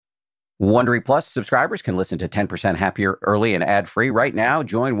Wondery Plus subscribers can listen to 10% Happier early and ad-free right now.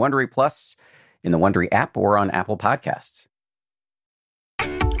 Join Wondery Plus in the Wondery app or on Apple Podcasts.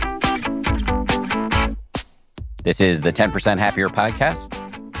 This is the 10% Happier podcast.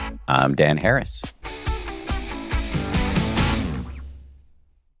 I'm Dan Harris.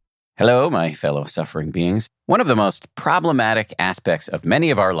 Hello, my fellow suffering beings. One of the most problematic aspects of many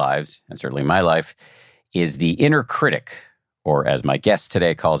of our lives, and certainly my life, is the inner critic, or as my guest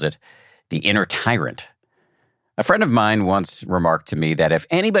today calls it, the inner tyrant. A friend of mine once remarked to me that if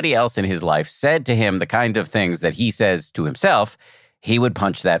anybody else in his life said to him the kind of things that he says to himself, he would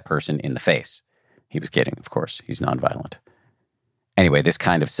punch that person in the face. He was kidding, of course. He's nonviolent. Anyway, this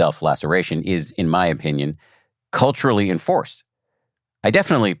kind of self-laceration is, in my opinion, culturally enforced. I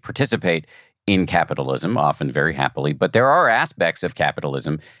definitely participate in capitalism, often very happily, but there are aspects of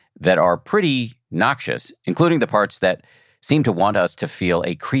capitalism that are pretty noxious, including the parts that seem to want us to feel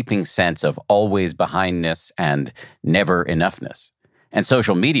a creeping sense of always behindness and never enoughness. And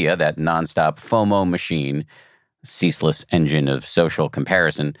social media, that nonstop FOMO machine, ceaseless engine of social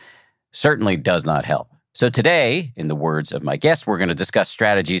comparison, certainly does not help. So today, in the words of my guest, we're going to discuss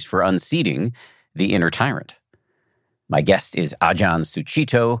strategies for unseating the inner tyrant. My guest is Ajahn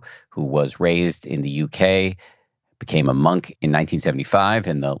Sucitto, who was raised in the UK, became a monk in 1975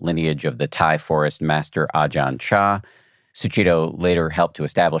 in the lineage of the Thai forest master Ajahn Chah. Sucitto later helped to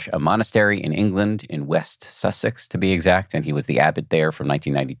establish a monastery in England, in West Sussex to be exact, and he was the abbot there from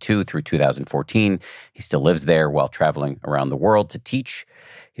 1992 through 2014. He still lives there while traveling around the world to teach.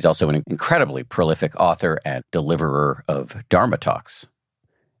 He's also an incredibly prolific author and deliverer of Dharma talks.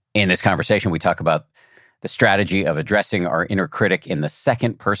 In this conversation, we talk about the strategy of addressing our inner critic in the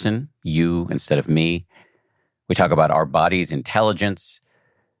second person, you instead of me. We talk about our body's intelligence,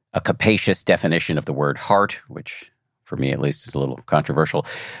 a capacious definition of the word heart, which for me at least is a little controversial,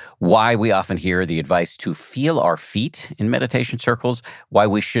 why we often hear the advice to feel our feet in meditation circles, why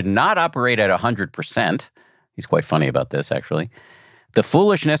we should not operate at 100%. He's quite funny about this, actually. The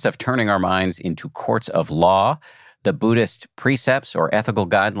foolishness of turning our minds into courts of law, the Buddhist precepts or ethical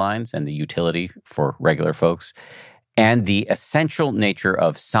guidelines and the utility for regular folks, and the essential nature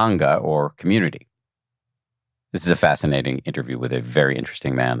of Sangha or community. This is a fascinating interview with a very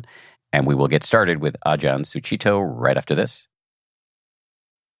interesting man, and we will get started with Ajahn Sucitto right after this.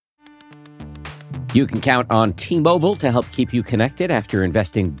 You can count on T-Mobile to help keep you connected. After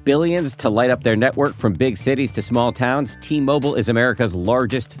investing billions to light up their network from big cities to small towns, T-Mobile is America's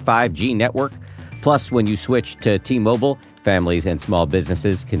largest 5G network. Plus, when you switch to T-Mobile, families and small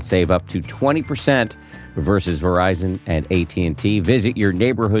businesses can save up to 20% versus Verizon and AT&T. Visit your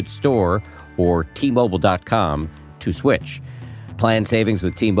neighborhood store or T-Mobile.com to switch. Plan savings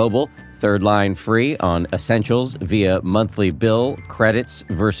with T-Mobile. Third line free on essentials via monthly bill, credits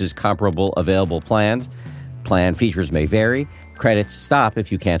versus comparable available plans. Plan features may vary. Credits stop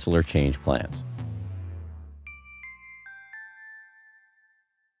if you cancel or change plans.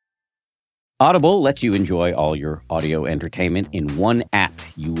 Audible lets you enjoy all your audio entertainment in one app.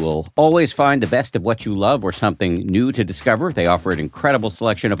 You will always find the best of what you love or something new to discover. They offer an incredible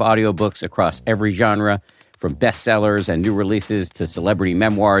selection of audiobooks across every genre, from bestsellers and new releases to celebrity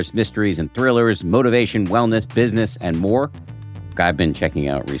memoirs, mysteries and thrillers, motivation, wellness, business, and more. I've been checking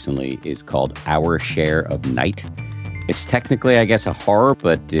out recently is called Our Share of Night. It's technically, I guess, a horror,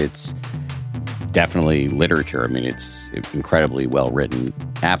 but it's definitely literature. I mean, it's incredibly well written,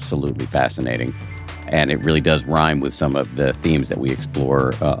 absolutely fascinating, and it really does rhyme with some of the themes that we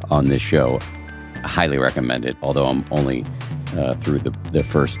explore on this show. I highly recommend it, although I'm only through the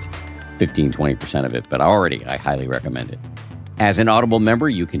first 15-20% of it, but I highly recommend it. As an Audible member,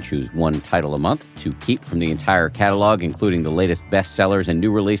 you can choose one title a month to keep from the entire catalog, including the latest bestsellers and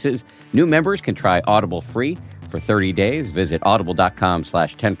new releases. New members can try Audible free for 30 days. Visit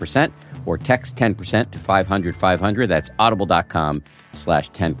audible.com/10% or text 10% to 500-500. That's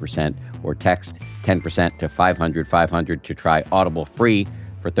audible.com/10% or text 10% to 500-500 to try Audible free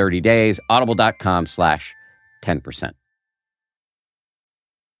for 30 days. Audible.com/10%.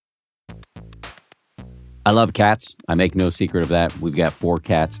 I love cats. I make no secret of that. We've got 4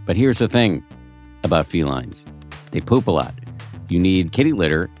 cats. But here's the thing about felines. They poop a lot. You need kitty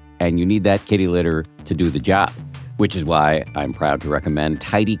litter, and you need that kitty litter to do the job, which is why I'm proud to recommend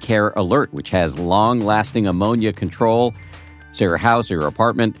Tidy Care Alert, which has long-lasting ammonia control, so your house or your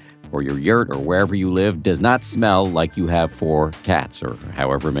apartment or your yurt or wherever you live does not smell like you have 4 cats or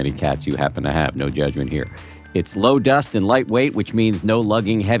however many cats you happen to have. No judgment here. It's low dust and lightweight, which means no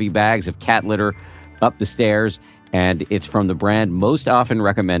lugging heavy bags of cat litter up the stairs, and it's from the brand most often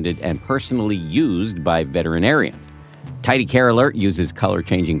recommended and personally used by veterinarians. Tidy Care Alert uses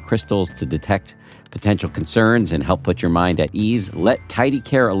color-changing crystals to detect potential concerns and help put your mind at ease. Let Tidy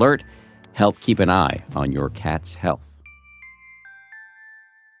Care Alert help keep an eye on your cat's health.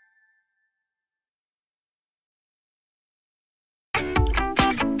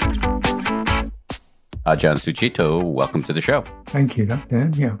 Ajahn Sucitto, welcome to the show. Thank you,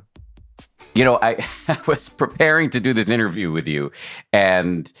 Dan. Yeah. You know, I was preparing to do this interview with you,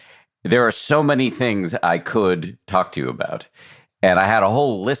 and there are so many things I could talk to you about. And I had a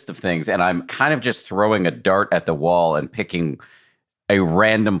whole list of things, and I'm kind of just throwing a dart at the wall and picking a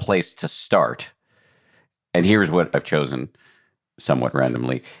random place to start. And here's what I've chosen, somewhat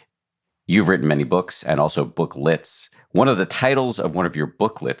randomly. You've written many books and also booklets. One of the titles of one of your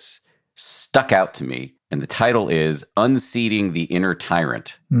booklets stuck out to me, and the title is Unseating the Inner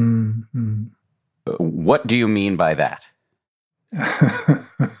Tyrant. Mm-hmm. What do you mean by that?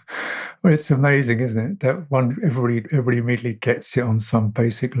 Well, it's amazing, isn't it? That everybody immediately gets it on some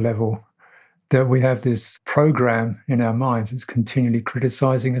basic level. That we have this program in our minds that's continually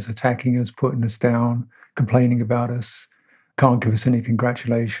criticizing us, attacking us, putting us down, complaining about us, can't give us any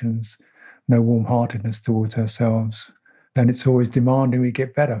congratulations, no warm-heartedness towards ourselves. And it's always demanding we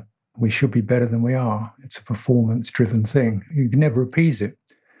get better. We should be better than we are. It's a performance-driven thing. You can never appease it.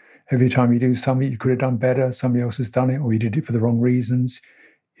 Every time you do something, you could have done better, somebody else has done it, or you did it for the wrong reasons.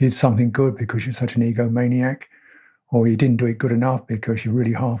 You did something good because you're such an egomaniac, or you didn't do it good enough because you're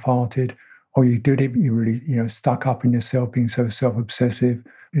really half-hearted, or you did it, you're really stuck up in yourself, being so self-obsessive.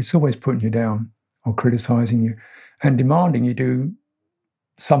 It's always putting you down or criticizing you and demanding you do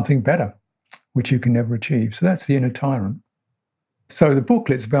something better, which you can never achieve. So that's the inner tyrant. So the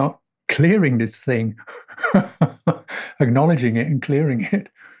booklet's about clearing this thing, acknowledging it and clearing it.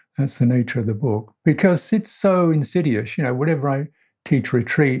 That's the nature of the book, because it's so insidious. Whatever I teach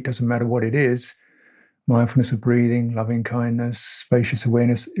retreat, doesn't matter what it is, mindfulness of breathing, loving kindness, spacious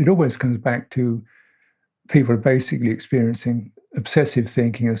awareness, it always comes back to people are basically experiencing obsessive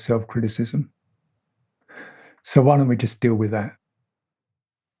thinking and self-criticism. So why don't we just deal with that?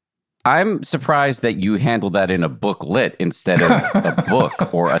 I'm surprised that you handled that in a booklet instead of a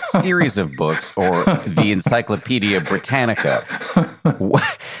book or a series of books or the Encyclopedia Britannica.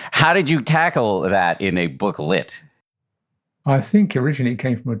 How did you tackle that in a booklet? I think originally it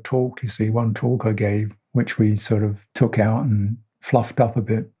came from a talk, one talk I gave, which we sort of took out and fluffed up a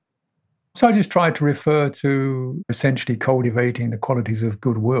bit. So I just tried to refer to essentially cultivating the qualities of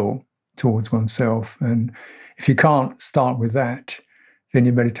goodwill towards oneself. And if you can't start with that, then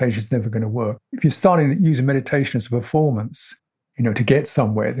your meditation is never going to work. If you're starting to use meditation as a performance, to get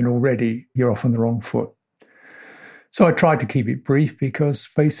somewhere, then already you're off on the wrong foot. So I tried to keep it brief because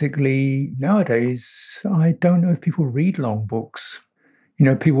basically nowadays, I don't know if people read long books.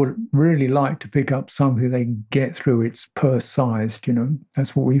 People really like to pick up something they can get through. It's purse-sized,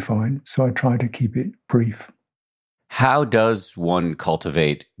 that's what we find. So I try to keep it brief. How does one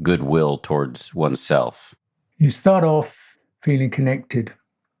cultivate goodwill towards oneself? You start off feeling connected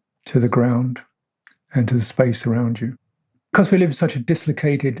to the ground and to the space around you. Because we live in such a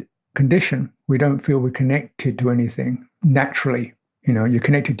dislocated condition, we don't feel we're connected to anything naturally. You're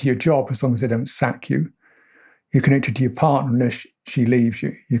connected to your job as long as they don't sack you. You're connected to your partner unless she leaves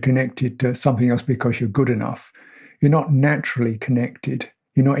you. You're connected to something else because you're good enough. You're not naturally connected.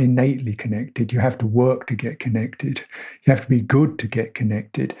 You're not innately connected. You have to work to get connected. You have to be good to get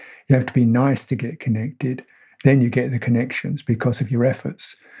connected. You have to be nice to get connected. Then you get the connections because of your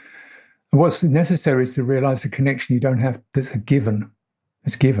efforts. And what's necessary is to realize the connection you don't have, that's a given.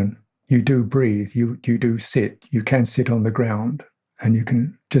 It's given. You do breathe, you do sit, you can sit on the ground, and you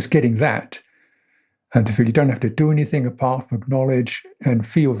can just getting that and to feel you don't have to do anything apart from acknowledge and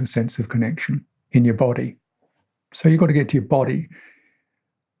feel the sense of connection in your body. So you've got to get to your body.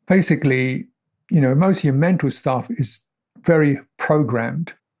 Basically, most of your mental stuff is very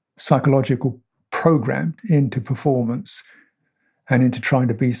programmed, psychological programmed into performance and into trying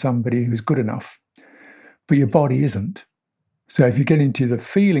to be somebody who's good enough. But your body isn't. So if you get into the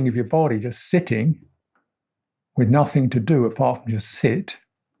feeling of your body just sitting with nothing to do apart from just sit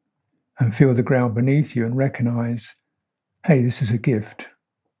and feel the ground beneath you and recognize, hey, this is a gift.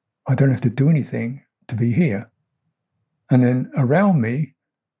 I don't have to do anything to be here. And then around me,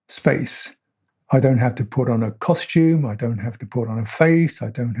 space. I don't have to put on a costume. I don't have to put on a face. I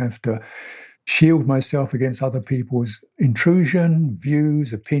don't have to shield myself against other people's intrusion,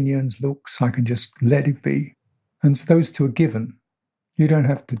 views, opinions, looks. I can just let it be. And so those two are given. You don't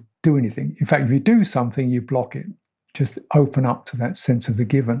have to do anything. In fact, if you do something, you block it. Just open up to that sense of the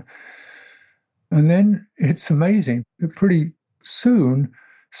given. And then it's amazing that pretty soon,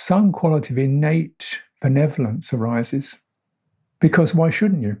 some quality of innate benevolence arises. Because why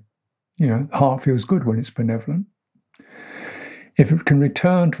shouldn't you? The heart feels good when it's benevolent. If it can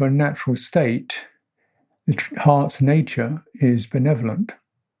return to a natural state, the heart's nature is benevolent.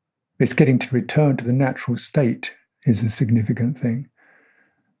 It's getting to return to the natural state is the significant thing.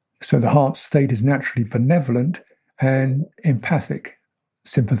 So the heart's state is naturally benevolent and empathic,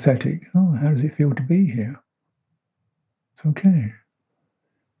 sympathetic. Oh, how does it feel to be here? It's okay.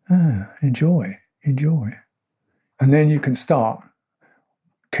 Enjoy. And then you can start.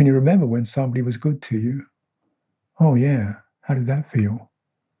 Can you remember when somebody was good to you? Oh, yeah. How did that feel?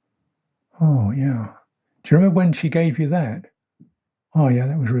 Oh, yeah. Do you remember when she gave you that? Oh, yeah,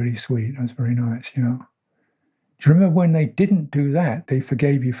 that was really sweet. That was very nice, Do you remember when they didn't do that? They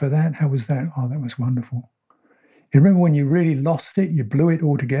forgave you for that? How was that? Oh, that was wonderful. You remember when you really lost it, you blew it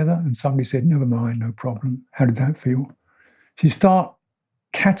all together, and somebody said, never mind, no problem. How did that feel? So you start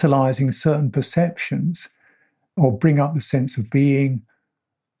catalyzing certain perceptions or bring up the sense of being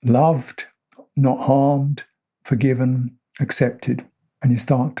loved, not harmed, forgiven, accepted, and you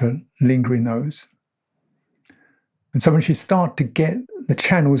start to linger in those. And so once you start to get the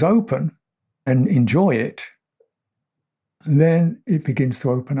channels open and enjoy it, then it begins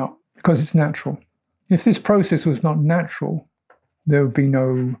to open up because it's natural. If this process was not natural, there would be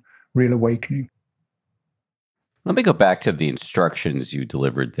no real awakening. Let me go back to the instructions you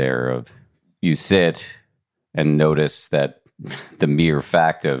delivered there of you sit and notice that the mere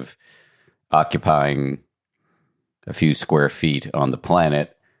fact of occupying a few square feet on the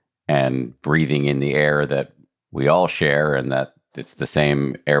planet and breathing in the air that we all share, and that it's the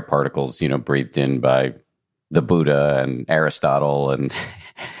same air particles, breathed in by the Buddha and Aristotle and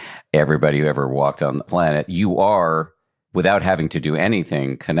everybody who ever walked on the planet, you are, without having to do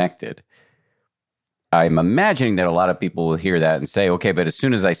anything, connected. I'm imagining that a lot of people will hear that and say, okay, but as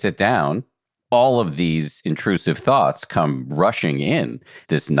soon as I sit down, all of these intrusive thoughts come rushing in.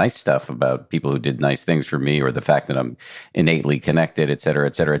 This nice stuff about people who did nice things for me, or the fact that I'm innately connected, et cetera,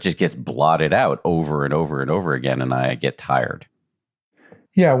 it just gets blotted out over and over and over again, and I get tired.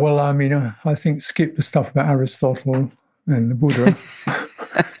 Yeah, well, I think skip the stuff about Aristotle and the Buddha,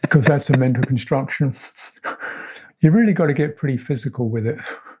 because that's a mental construction. You really got to get pretty physical with it.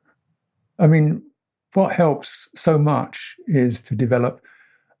 What helps so much is to develop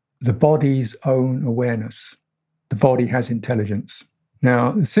the body's own awareness. The body has intelligence.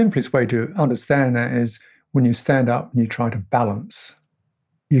 Now, the simplest way to understand that is when you stand up and you try to balance.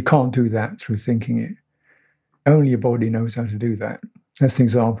 You can't do that through thinking it. Only your body knows how to do that. That's an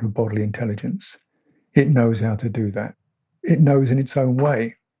example of bodily intelligence. It knows how to do that. It knows in its own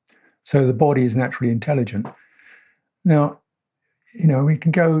way. So the body is naturally intelligent. Now, we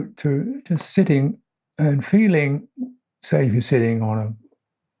can go to just sitting and feeling, say if you're sitting on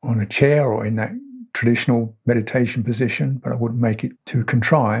a chair or in that traditional meditation position, but I wouldn't make it too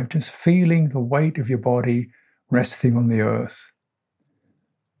contrived, just feeling the weight of your body resting on the earth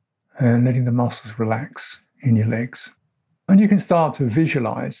and letting the muscles relax in your legs. And you can start to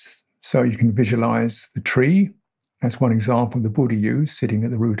visualize. So you can visualize the tree. That's one example the Buddha used, sitting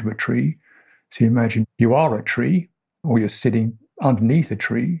at the root of a tree. So you imagine you are a tree, or you're sitting underneath a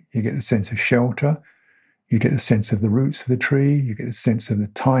tree. You get the sense of shelter. You get the sense of the roots of the tree. You get the sense of the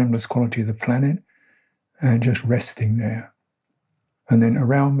timeless quality of the planet, and just resting there. And then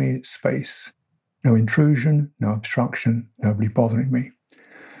around me, it's space. No intrusion, no obstruction, nobody bothering me.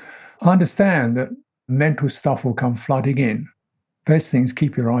 I understand that mental stuff will come flooding in. Best thing is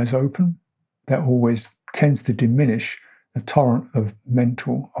keep your eyes open. That always tends to diminish the torrent of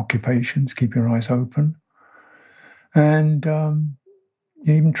mental occupations. Keep your eyes open. And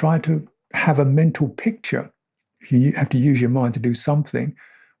you even try to have a mental picture. If you have to use your mind to do something,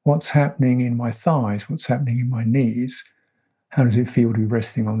 what's happening in my thighs? What's happening in my knees? How does it feel to be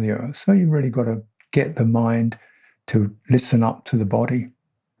resting on the earth? So you've really got to get the mind to listen up to the body.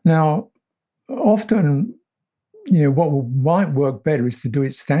 Now, often, what might work better is to do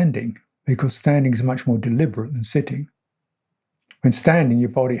it standing, because standing is much more deliberate than sitting. When standing, your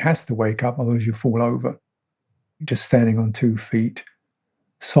body has to wake up, otherwise you fall over. Just standing on 2 feet,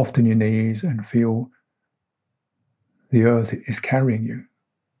 soften your knees and feel the earth is carrying you.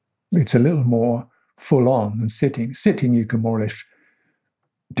 It's a little more full on than sitting. Sitting, you can more or less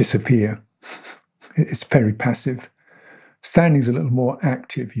disappear. It's very passive. Standing is a little more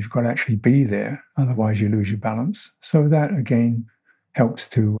active. You've got to actually be there, otherwise you lose your balance. So that, again, helps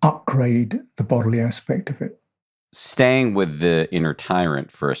to upgrade the bodily aspect of it. Staying with the inner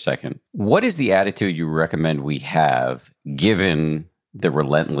tyrant for a second, what is the attitude you recommend we have given the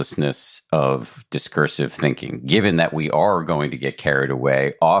relentlessness of discursive thinking, given that we are going to get carried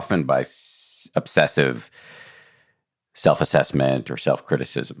away, often by obsessive self-assessment or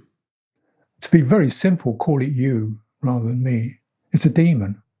self-criticism? To be very simple, call it you rather than me. It's a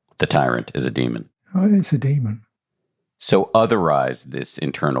demon. The tyrant is a demon. Oh, it's a demon. So otherize this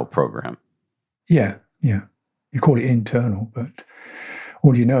internal program. Yeah. You call it internal, but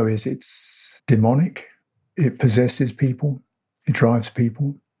all you know is it's demonic. It possesses people. It drives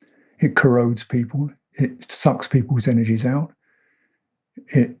people. It corrodes people. It sucks people's energies out.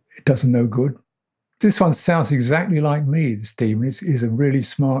 It does them no good. This one sounds exactly like me, this demon. Is a really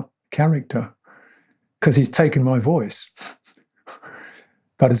smart character because he's taken my voice.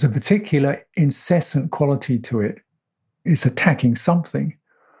 But there's a particular incessant quality to it. It's attacking something.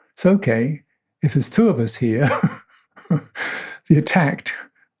 It's okay, if there's two of us here, the attacked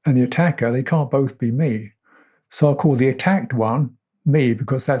and the attacker, they can't both be me. So I'll call the attacked one me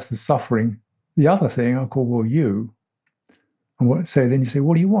because that's the suffering. The other thing I'll call, well, you. And then you say,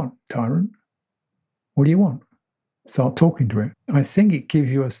 what do you want, tyrant? What do you want? Start talking to it. I think it gives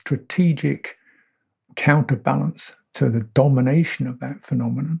you a strategic counterbalance to the domination of that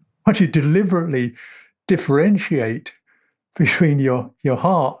phenomenon. Once you deliberately differentiate between your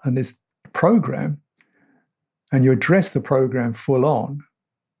heart and this program, and you address the program full on,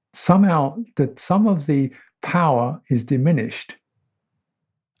 somehow that some of the power is diminished.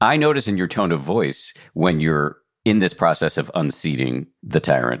 I notice in your tone of voice when you're in this process of unseating the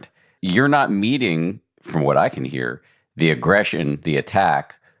tyrant, you're not meeting, from what I can hear, the aggression, the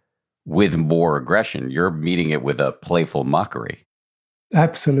attack, with more aggression. You're meeting it with a playful mockery.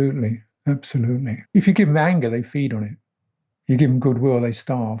 Absolutely. If you give them anger, they feed on it. You give them goodwill, they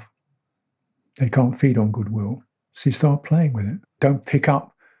starve. They can't feed on goodwill. So you start playing with it. Don't pick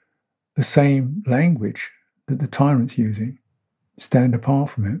up the same language that the tyrant's using. Stand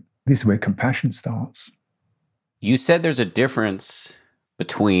apart from it. This is where compassion starts. You said there's a difference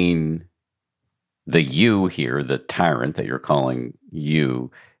between the you here, the tyrant that you're calling you,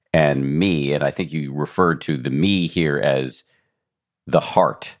 and me. And I think you referred to the me here as the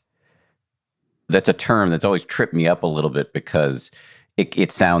heart. That's a term that's always tripped me up a little bit because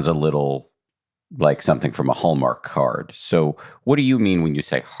it sounds a little like something from a Hallmark card. So what do you mean when you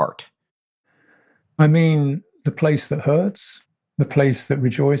say heart? I mean the place that hurts, the place that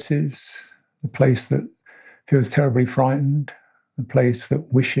rejoices, the place that feels terribly frightened, the place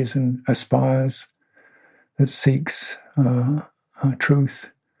that wishes and aspires, that seeks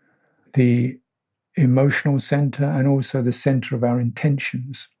truth, the emotional center, and also the center of our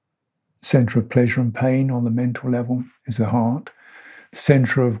intentions. Center of pleasure and pain on the mental level is the heart. The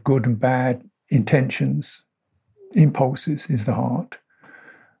center of good and bad intentions, impulses, is the heart.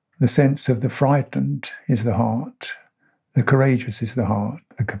 The sense of the frightened is the heart. The courageous is the heart.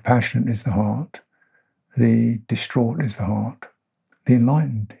 The compassionate is the heart. The distraught is the heart. The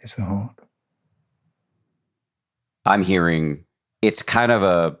enlightened is the heart. I'm hearing it's kind of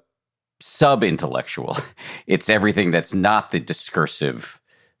a sub-intellectual. It's everything that's not the discursive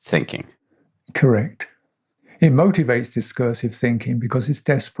thinking. Correct. It motivates discursive thinking because it's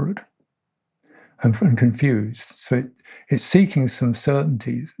desperate and confused. So it's seeking some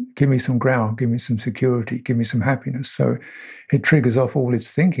certainties. Give me some ground, give me some security, give me some happiness. So it triggers off all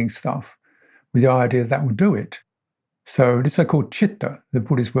its thinking stuff with the idea that will do it. So this is called chitta. The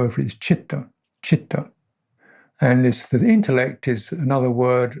Buddhist word for it is chitta. And the intellect is another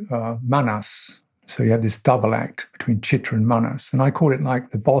word, manas. So you have this double act between chitta and manas. And I call it like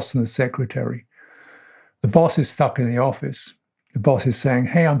the boss and the secretary. The boss is stuck in the office. The boss is saying,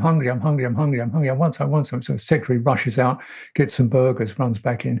 hey, I'm hungry, I want some. So the secretary rushes out, gets some burgers, runs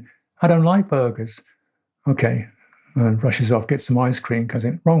back in. I don't like burgers. Okay. And rushes off, gets some ice cream, comes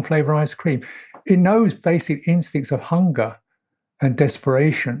in, wrong flavor ice cream. It knows basic instincts of hunger and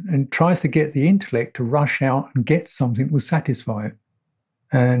desperation and tries to get the intellect to rush out and get something that will satisfy it.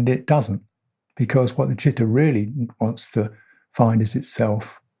 And it doesn't, because what the chitta really wants to find is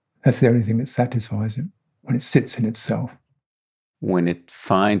itself. That's the only thing that satisfies it, when it sits in itself. When it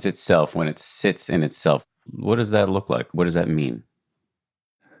finds itself, when it sits in itself, what does that look like? What does that mean?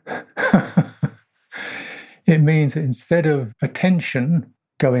 It means that instead of attention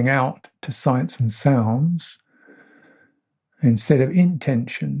going out to sights and sounds, instead of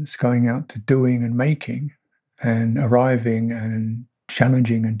intentions going out to doing and making and arriving and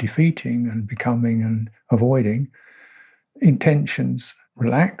challenging and defeating and becoming and avoiding, intentions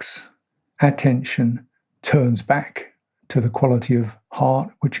relax, attention turns back to the quality of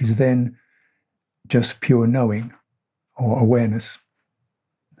heart, which is then just pure knowing or awareness.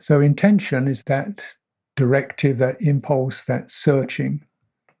 So intention is that directive, that impulse, that searching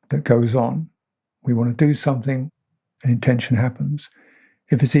that goes on. We want to do something, an intention happens.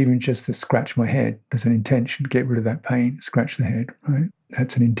 If it's even just to scratch my head, there's an intention, get rid of that pain, scratch the head, right?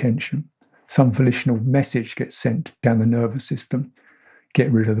 That's an intention. Some volitional message gets sent down the nervous system,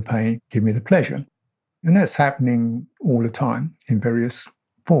 get rid of the pain, give me the pleasure. And that's happening all the time in various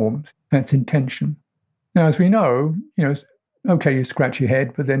forms. That's intention. Now, as we know, okay, you scratch your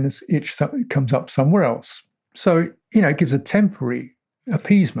head, but then this itch comes up somewhere else. So, it gives a temporary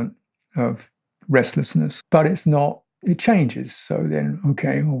appeasement of restlessness, but it changes. So then,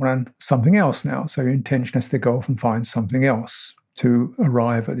 okay, I want something else now. So your intention has to go off and find something else to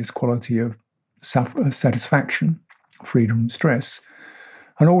arrive at this quality of satisfaction, freedom from stress.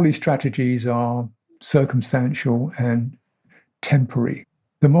 And all these strategies are circumstantial and temporary.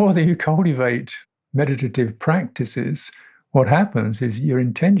 The more that you cultivate meditative practices, what happens is your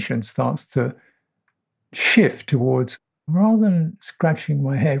intention starts to shift towards, rather than scratching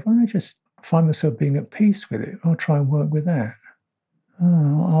my head, why don't I just find myself being at peace with it? I'll try and work with that.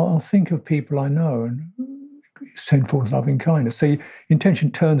 I'll think of people I know and send forth loving kindness. So your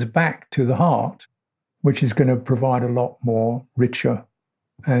intention turns back to the heart, which is going to provide a lot more richer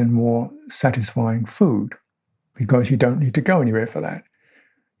and more satisfying food, because you don't need to go anywhere for that.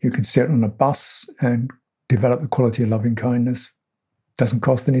 You can sit on a bus and develop the quality of loving kindness. Doesn't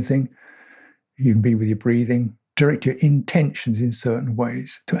cost anything. You can be with your breathing. Direct your intentions in certain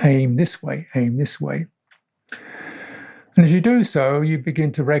ways to aim this way, aim this way. And as you do so, you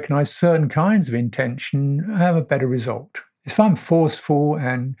begin to recognize certain kinds of intention have a better result. If I'm forceful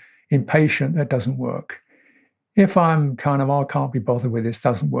and impatient, that doesn't work. If I'm I can't be bothered with this,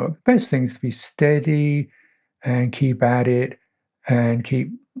 doesn't work. The best thing is to be steady and keep at it and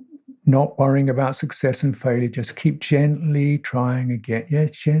keep not worrying about success and failure. Just keep gently trying again.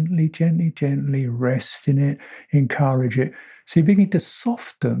 Yes, gently, gently, gently rest in it, encourage it. So you begin to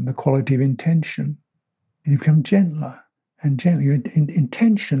soften the quality of intention. You become gentler and gentler. Your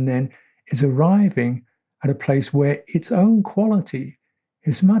intention then is arriving at a place where its own quality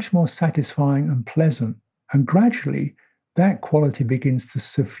is much more satisfying and pleasant. And gradually, that quality begins to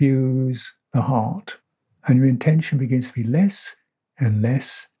suffuse the heart. And your intention begins to be less and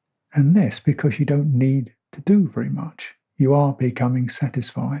less and less, because you don't need to do very much. You are becoming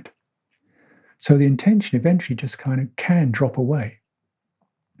satisfied. So the intention eventually just can drop away.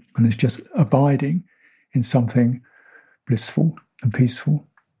 And it's just abiding in something blissful and peaceful.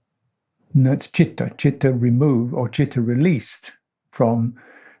 And that's citta. Citta removed or citta released from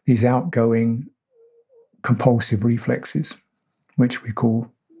these outgoing compulsive reflexes, which we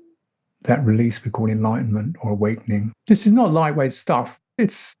call enlightenment or awakening. This is not lightweight stuff.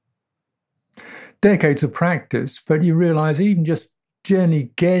 It's decades of practice, but you realize even just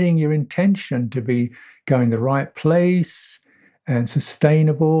generally getting your intention to be going the right place and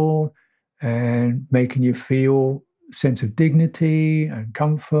sustainable and making you feel a sense of dignity and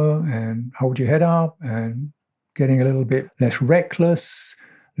comfort and hold your head up and getting a little bit less reckless,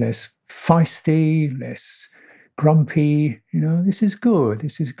 less feisty, less grumpy. This is good.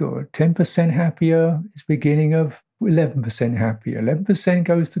 This is good. 10% happier is beginning of 11% happier. 11%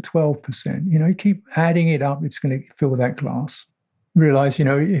 goes to 12%. You keep adding it up, it's going to fill that glass. Realize,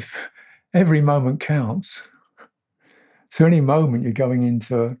 if every moment counts. So any moment you're going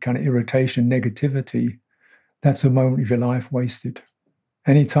into kind of irritation, negativity, that's a moment of your life wasted.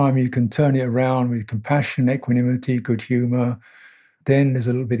 Anytime you can turn it around with compassion, equanimity, good humor, then there's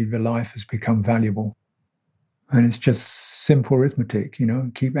a little bit of your life has become valuable. And it's just simple arithmetic,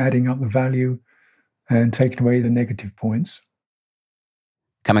 keep adding up the value and taking away the negative points.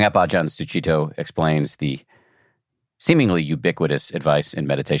 Coming up, Ajahn Sucitto explains the seemingly ubiquitous advice in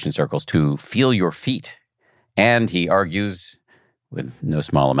meditation circles to feel your feet. And he argues, with no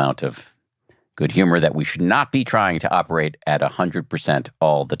small amount of good humor, that we should not be trying to operate at 100%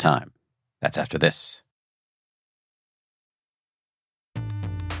 all the time. That's after this.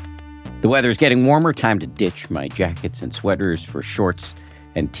 The weather's getting warmer. Time to ditch my jackets and sweaters for shorts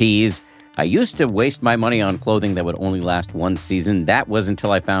and tees. I used to waste my money on clothing that would only last one season. That was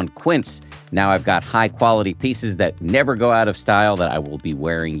until I found Quince. Now I've got high-quality pieces that never go out of style that I will be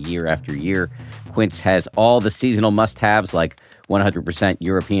wearing year after year. Quince has all the seasonal must-haves like 100%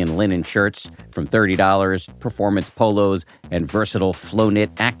 European linen shirts from $30, performance polos, and versatile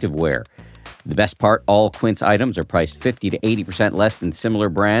flow-knit activewear. The best part, all Quince items are priced 50 to 80% less than similar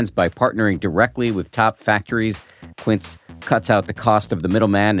brands. By partnering directly with top factories, Quince cuts out the cost of the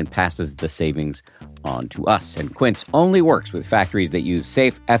middleman and passes the savings on to us. And Quince only works with factories that use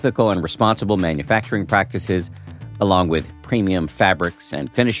safe, ethical, and responsible manufacturing practices, along with premium fabrics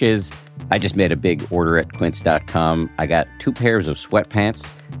and finishes. I just made a big order at quince.com. I got 2 pairs of sweatpants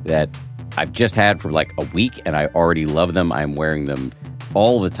that I've just had for like a week, and I already love them. I'm wearing them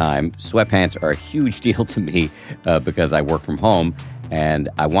all the time. Sweatpants are a huge deal to me because I work from home and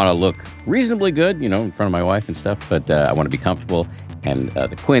I want to look reasonably good, in front of my wife and stuff, but I want to be comfortable. And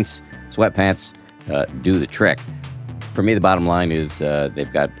the Quince sweatpants do the trick. For me, the bottom line is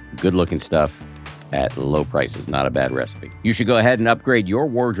they've got good-looking stuff at low prices. Not a bad recipe. You should go ahead and upgrade your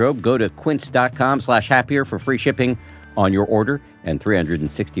wardrobe. Go to quince.com/happier for free shipping on your order and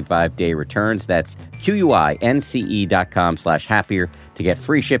 365-day returns. That's QUINCE.com/happier to get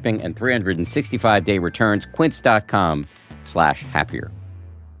free shipping and 365-day returns. Quince.com/happier.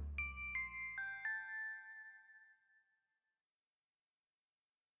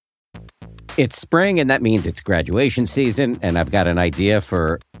 It's spring, and that means it's graduation season, and I've got an idea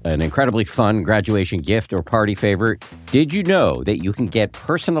for an incredibly fun graduation gift or party favorite. Did you know that you can get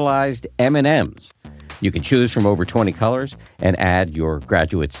personalized M&Ms? You can choose from over 20 colors and add your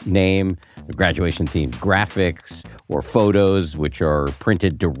graduate's name, graduation-themed graphics, or photos, which are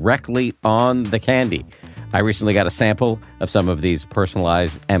printed directly on the candy. I recently got a sample of some of these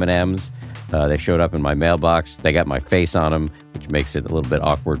personalized M&Ms. They showed up in my mailbox. They got my face on them, which makes it a little bit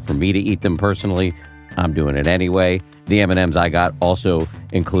awkward for me to eat them personally. I'm doing it anyway. The M&Ms I got also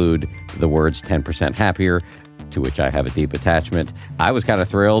include the words 10% happier, to which I have a deep attachment. I was kind of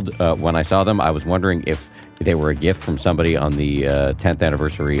thrilled when I saw them. I was wondering if they were a gift from somebody on the 10th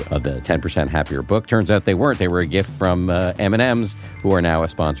anniversary of the 10% Happier book. Turns out they weren't. They were a gift from M&Ms, who are now a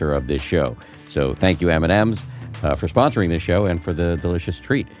sponsor of this show. So thank you, M&Ms. For sponsoring this show and for the delicious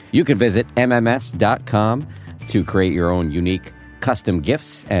treat. You can visit MMS.com to create your own unique custom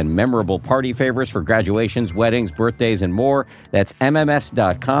gifts and memorable party favors for graduations, weddings, birthdays, and more. That's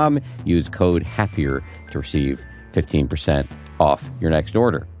MMS.com. Use code HAPPIER to receive 15% off your next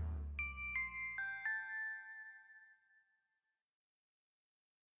order.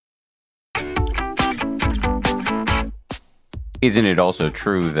 Isn't it also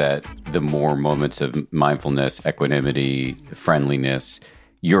true that the more moments of mindfulness, equanimity, friendliness,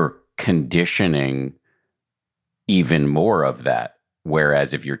 you're conditioning even more of that?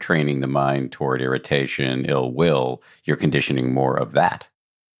 Whereas if you're training the mind toward irritation, ill will, you're conditioning more of that.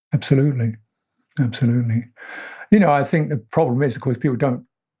 Absolutely. Absolutely. I think the problem is, of course, people don't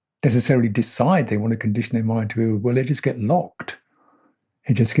necessarily decide they want to condition their mind to ill will. They just get locked.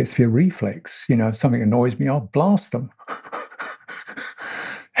 It just gets to be a reflex. If something annoys me, I'll blast them.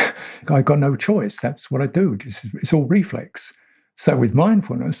 I've got no choice. That's what I do. It's all reflex. So with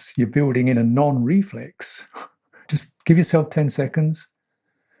mindfulness, you're building in a non-reflex. Just give yourself 10 seconds.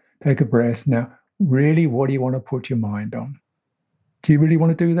 Take a breath. Now, really, what do you want to put your mind on? Do you really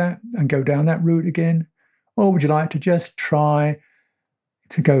want to do that and go down that route again? Or would you like to just try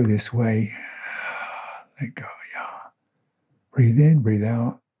to go this way? Let go, yeah. Breathe in, breathe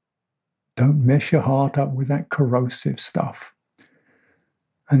out. Don't mess your heart up with that corrosive stuff.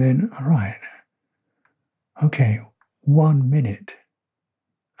 And then, all right, okay, 1 minute.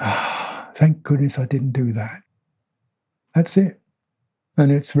 Thank goodness I didn't do that. That's it. And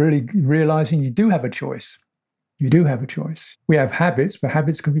it's really realizing you do have a choice. You do have a choice. We have habits, but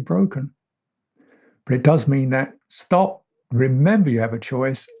habits can be broken. But it does mean that stop, remember you have a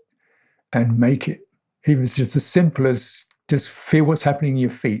choice, and make it. Even if it's just as simple as just feel what's happening in your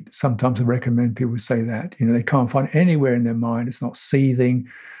feet. Sometimes I recommend people say that. They can't find anywhere in their mind. It's not seething,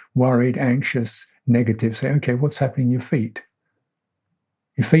 worried, anxious, negative. Say, okay, what's happening in your feet?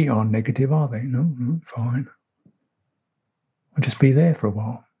 Your feet aren't negative, are they? No, fine. Well, just be there for a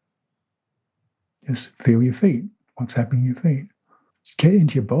while. Just feel your feet. What's happening in your feet? Just get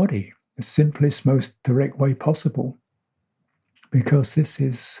into your body, the simplest, most direct way possible. Because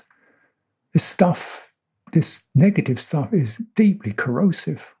this negative stuff is deeply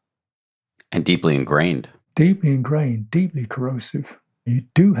corrosive. And deeply ingrained. Deeply ingrained, deeply corrosive. You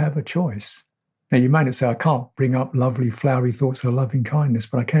do have a choice. Now, you might not say, I can't bring up lovely, flowery thoughts of loving kindness,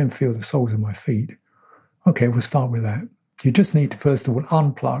 but I can feel the soles of my feet. Okay, we'll start with that. You just need to, first of all,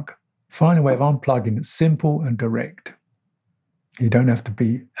 unplug. Find a way of unplugging that's simple and direct. You don't have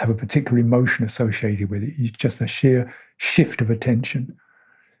to have a particular emotion associated with it. It's just a sheer shift of attention.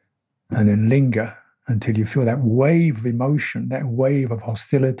 And then linger until you feel that wave of emotion, that wave of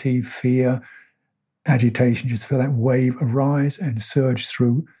hostility, fear, agitation. Just feel that wave arise and surge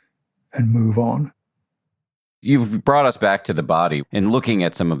through and move on. You've brought us back to the body, and looking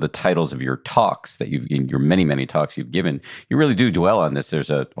at some of the titles of your talks that in your many, many talks you've given, you really do dwell on this. There's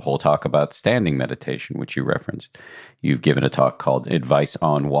a whole talk about standing meditation, which you referenced. You've given a talk called Advice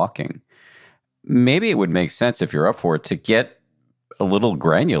on Walking. Maybe it would make sense, if you're up for it, to get a little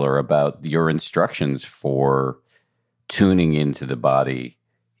granular about your instructions for tuning into the body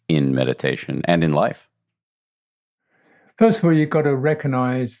in meditation and in life. First of all, you've got to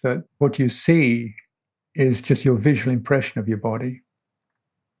recognize that what you see is just your visual impression of your body,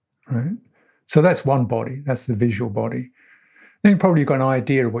 right? So that's one body. That's the visual body. Then you've probably got an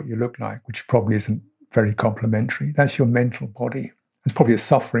idea of what you look like, which probably isn't very complimentary. That's your mental body. It's probably a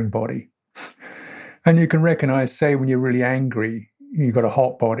suffering body. And you can recognize, say, when you're really angry, you've got a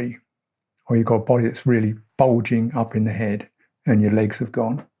hot body, or you've got a body that's really bulging up in the head and your legs have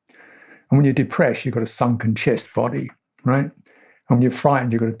gone. And when you're depressed, you've got a sunken chest body, right? And when you're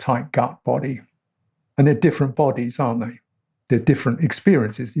frightened, you've got a tight gut body. And they're different bodies, aren't they? They're different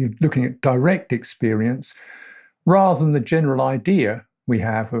experiences. You're looking at direct experience rather than the general idea we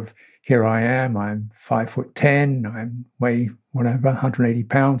have of, here I am, I'm 5'10", I weigh whatever, 180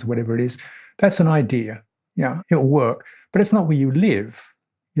 pounds, or whatever it is. That's an idea. Yeah, it'll work. But it's not where you live.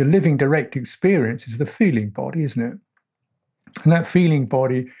 Your living direct experience is the feeling body, isn't it? And that feeling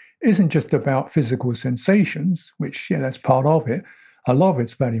body isn't just about physical sensations, which, yeah, that's part of it. A lot of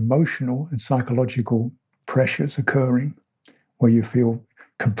it's about emotional and psychological pressures occurring, where you feel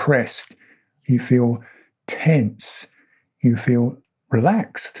compressed, you feel tense, you feel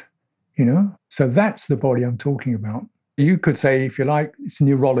relaxed, you know? So that's the body I'm talking about. You could say, if you like, it's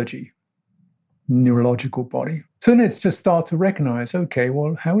neurology, neurological body. So let's just start to recognize, okay,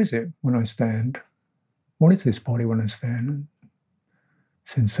 well, how is it when I stand? What is this body when I stand?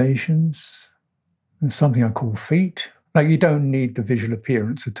 Sensations. There's something I call feet. Like, you don't need the visual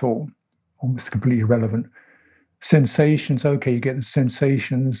appearance at all. Almost completely irrelevant. Sensations, okay, you get the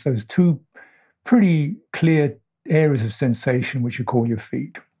sensations, those two pretty clear areas of sensation, which you call your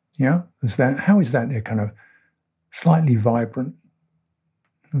feet. Yeah? Is that, how is that? They're kind of slightly vibrant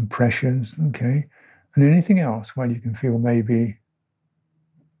and pressures, okay. And then anything else? Well, you can feel maybe,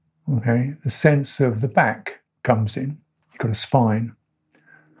 okay, the sense of the back comes in. You've got a spine.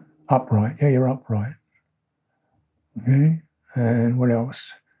 Upright. Yeah, you're upright. Okay. And what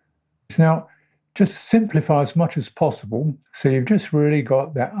else? So now, just simplify as much as possible. So you've just really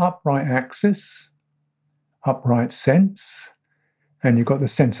got that upright axis, upright sense, and you've got the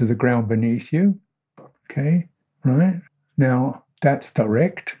sense of the ground beneath you. Okay. Right. Now, that's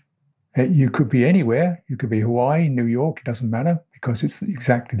direct. You could be anywhere. You could be Hawaii, New York. It doesn't matter, because it's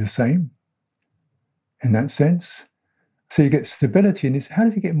exactly the same in that sense. So you get stability in this. How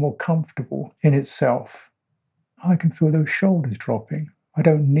does it get more comfortable in itself? I can feel those shoulders dropping. I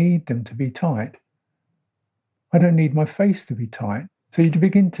don't need them to be tight. I don't need my face to be tight. So you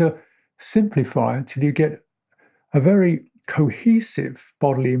begin to simplify until you get a very cohesive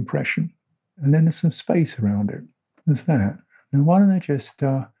bodily impression. And then there's some space around it. There's that. Now, why don't I just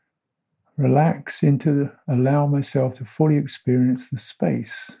relax allow myself to fully experience the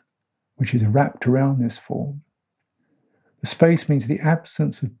space, which is wrapped around this form. The space means the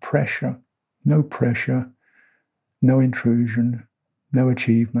absence of pressure, no intrusion, no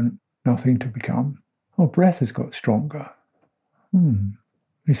achievement, nothing to become. Oh, breath has got stronger.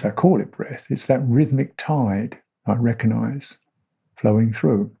 At least I call it breath. It's that rhythmic tide I recognize flowing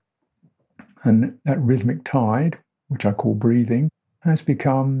through. And that rhythmic tide, which I call breathing, has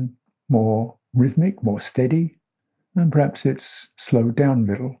become more rhythmic, more steady, and perhaps it's slowed down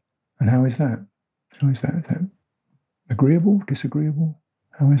a little. And how is that? How is that? Is that agreeable, disagreeable?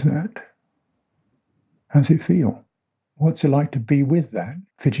 How is that? How does it feel? What's it like to be with that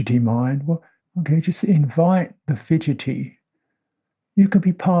fidgety mind? Well, okay, just invite the fidgety. You can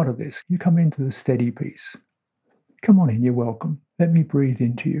be part of this. You come into the steady piece. Come on in, you're welcome. Let me breathe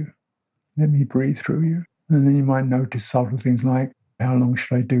into you. Let me breathe through you. And then you might notice subtle things like, how long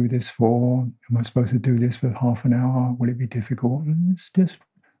should I do this for? Am I supposed to do this for half an hour? Will it be difficult? And it's just,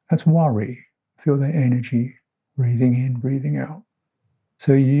 that's worry. Feel that energy, breathing in, breathing out.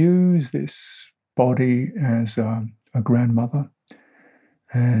 So use this body as a grandmother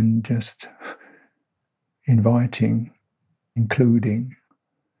and just inviting, including,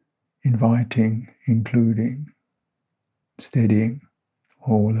 steadying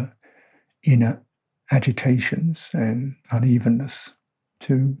all the inner agitations and unevenness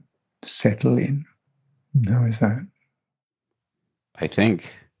to settle in. How is that? I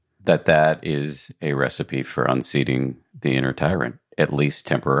think that is a recipe for unseating the inner tyrant, at least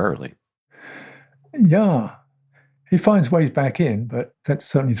temporarily. Yeah. He finds ways back in, but that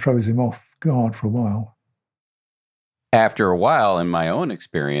certainly throws him off guard for a while. After a while, in my own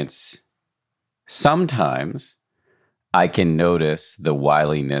experience, sometimes I can notice the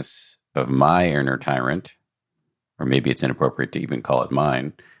wiliness of my inner tyrant, or maybe it's inappropriate to even call it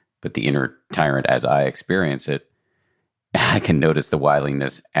mine, but the inner tyrant as I experience it, I can notice the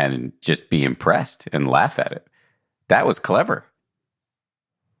wiliness and just be impressed and laugh at it. That was clever.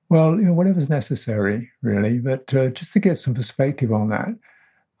 Well, whatever's necessary, really, but just to get some perspective on that.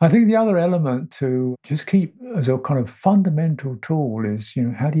 I think the other element to just keep as a kind of fundamental tool is,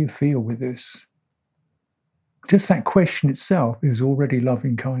 how do you feel with this? Just that question itself is already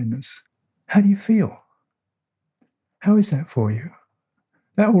loving kindness. How do you feel? How is that for you?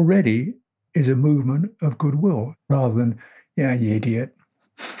 That already is a movement of goodwill rather than, yeah, you idiot.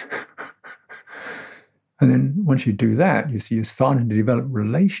 And then once you do that, you see you're starting to develop a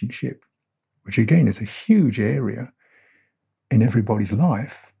relationship, which again is a huge area in everybody's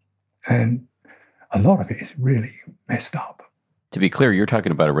life. And a lot of it is really messed up. To be clear, you're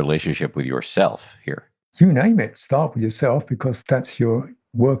talking about a relationship with yourself here. You name it. Start with yourself because that's your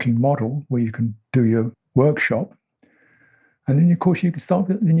working model where you can do your workshop. And then, of course, you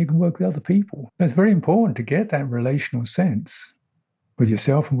can work with other people. But it's very important to get that relational sense with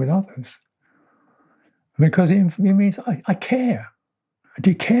yourself and with others. Because it means I care.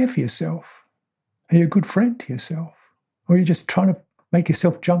 Do you care for yourself? Are you a good friend to yourself? Or are you just trying to make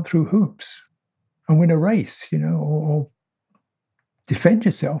yourself jump through hoops and win a race, or defend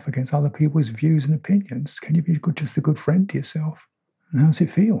yourself against other people's views and opinions? Can you be just a good friend to yourself? And how does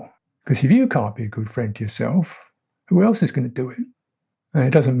it feel? Because if you can't be a good friend to yourself, who else is going to do it? And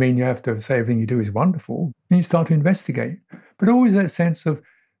it doesn't mean you have to say everything you do is wonderful. Then you start to investigate. But always that sense of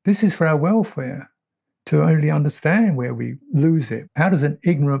this is for our welfare, to only understand where we lose it. How does an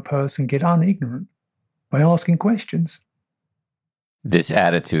ignorant person get unignorant? By asking questions. This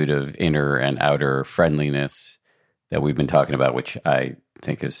attitude of inner and outer friendliness that we've been talking about, which I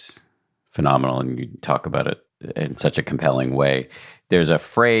think is phenomenal, and you talk about it in such a compelling way. There's a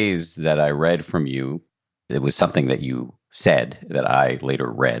phrase that I read from you. It was something that you said that I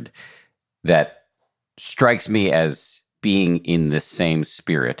later read that strikes me as being in the same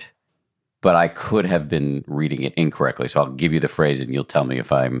spirit, but I could have been reading it incorrectly. So I'll give you the phrase and you'll tell me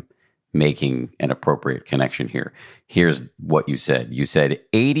if I'm making an appropriate connection here. Here's what you said. You said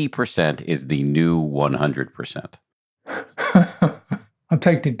 80% is the new 100%. I'm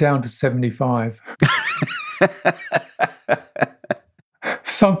taking it down to 75.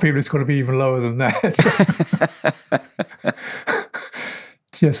 Some people it's got to be even lower than that.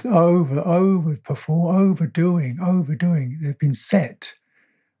 Just overdoing. They've been set.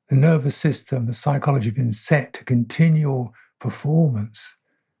 The nervous system, the psychology have been set to continual performance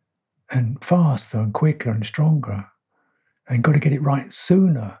and faster and quicker and stronger. And got to get it right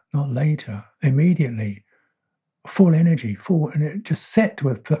sooner, not later, immediately. Full energy, and it just set to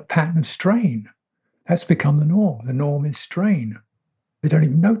a pattern of strain. That's become the norm. The norm is strain. They don't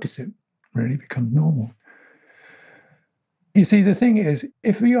even notice it. Really becomes normal. You see, the thing is,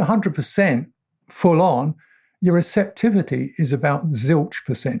 if you're 100% full on, your receptivity is about zilch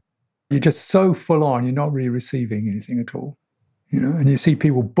percent. You're just so full on, you're not really receiving anything at all. And you see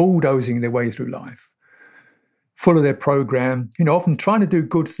people bulldozing their way through life, full of their program, often trying to do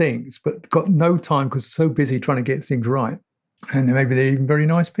good things, but got no time because they're so busy trying to get things right. And then maybe they're even very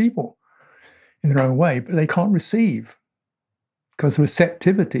nice people in their own way, but they can't receive because the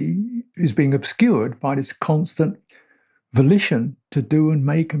receptivity is being obscured by this constant volition to do and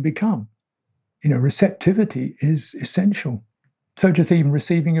make and become. Receptivity is essential. So just even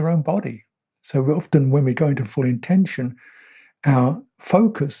receiving your own body. So often when we go into full intention, our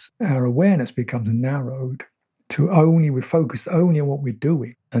focus, our awareness becomes narrowed to we're focused only on what we're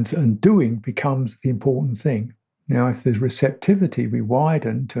doing. And doing becomes the important thing. Now, if there's receptivity, we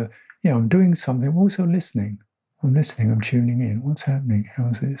widen to, I'm doing something, I'm also listening. I'm listening, I'm tuning in. What's happening?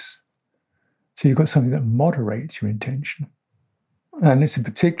 How's this? So you've got something that moderates your intention. And this is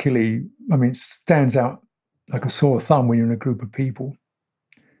particularly, it stands out like a sore thumb when you're in a group of people.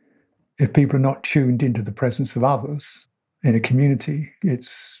 If people are not tuned into the presence of others in a community,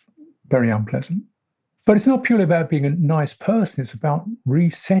 it's very unpleasant. But it's not purely about being a nice person. It's about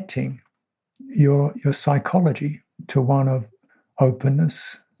resetting your psychology to one of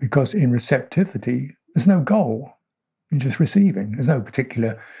openness, because in receptivity, there's no goal. You're just receiving. There's no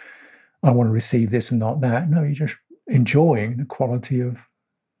particular, I want to receive this and not that. No, you're just enjoying the quality of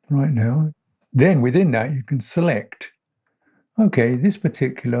right now. Then within that, you can select, okay, this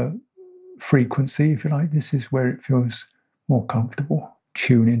particular frequency, if you like, this is where it feels more comfortable.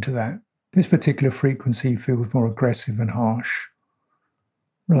 Tune into that. This particular frequency feels more aggressive and harsh.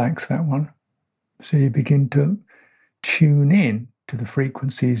 Relax that one. So you begin to tune in to the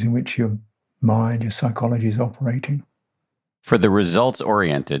frequencies in which your mind, your psychology is operating. For the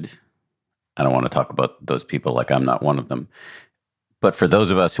results-oriented, I don't want to talk about those people like I'm not one of them, but for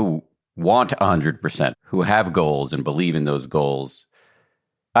those of us who want 100%, who have goals and believe in those goals,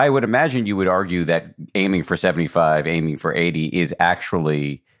 I would imagine you would argue that aiming for 75, aiming for 80 is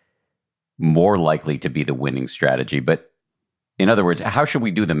actually more likely to be the winning strategy. But in other words, how should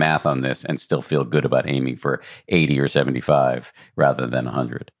we do the math on this and still feel good about aiming for 80 or 75 rather than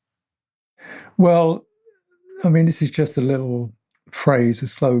 100? Well, I mean, this is just a little phrase, a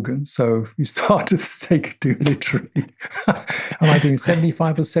slogan. So you start to take it too literally. Am I doing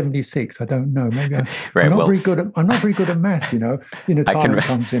 75 or 76? I don't know. Maybe I'm not very good at math, you know. Tyrant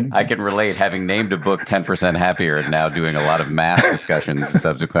comes in. I can relate. Having named a book 10% Happier and now doing a lot of math discussions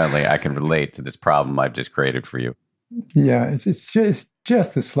subsequently, I can relate to this problem I've just created for you. Yeah, it's just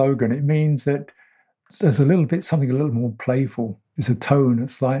a slogan. It means that there's something a little more playful. There's a tone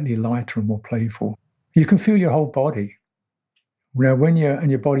that's slightly lighter and more playful. You can feel your whole body. Now, when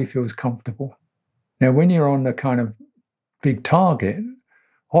your body feels comfortable. Now, when you're on a kind of big target,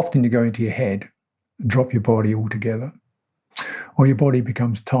 often you go into your head and drop your body altogether, or your body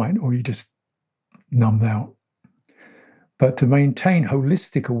becomes tight, or you just numb out. But to maintain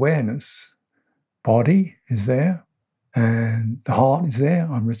holistic awareness, body is there, and the heart is there.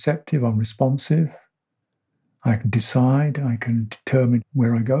 I'm receptive, I'm responsive. I can decide, I can determine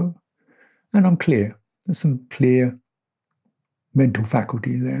where I go, and I'm clear. There's some clear mental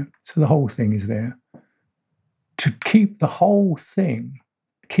faculty there. So the whole thing is there. To keep the whole thing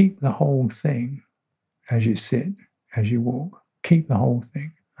as you sit, as you walk, keep the whole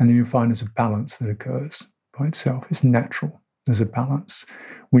thing. And then you'll find there's a balance that occurs by itself. It's natural. There's a balance.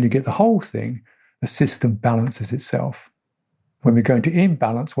 When you get the whole thing, the system balances itself. When we go into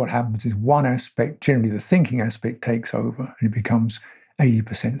imbalance, what happens is one aspect, generally the thinking aspect, takes over and it becomes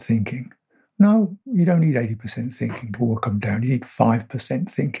 80% thinking. No, you don't need 80% thinking to walk up and down. You need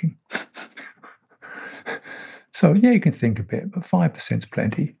 5% thinking. So, yeah, you can think a bit, but 5% is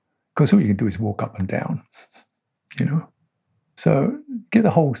plenty because all you can do is walk up and down, you know. So get the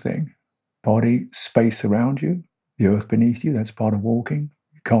whole thing. Body, space around you, the earth beneath you, that's part of walking.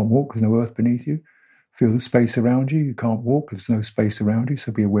 You can't walk, there's no earth beneath you. Feel the space around you. You can't walk, there's no space around you,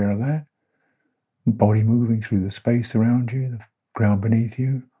 so be aware of that. Body moving through the space around you, the ground beneath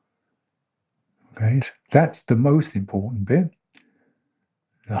you. Okay, that's the most important bit.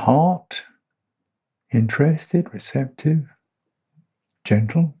 The heart, interested, receptive,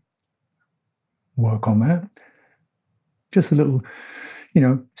 gentle. Work on that. Just a little,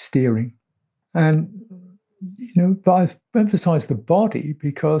 steering. And, but I've emphasized the body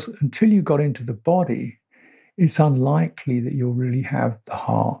because until you got into the body, it's unlikely that you'll really have the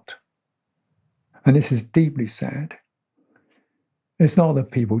heart. And this is deeply sad. It's not that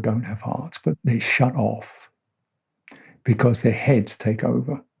people don't have hearts, but they shut off because their heads take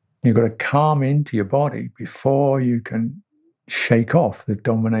over. You've got to calm into your body before you can shake off the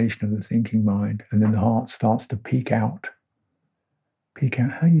domination of the thinking mind. And then the heart starts to peek out. Peek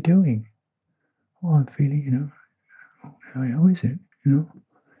out, how are you doing? Oh, I'm feeling, how is it?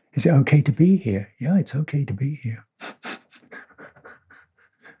 Is it okay to be here? Yeah, it's okay to be here.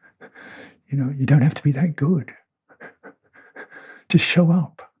 You don't have to be that good. Just show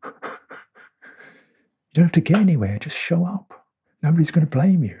up. You don't have to get anywhere, just show up. Nobody's going to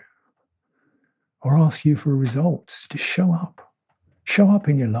blame you or ask you for results. Just show up. Show up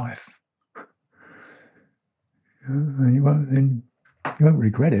in your life. And you won't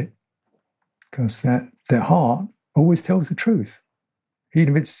regret it because that heart always tells the truth.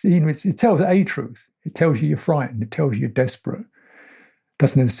 Even if it tells a truth. It tells you you're frightened. It tells you you're desperate.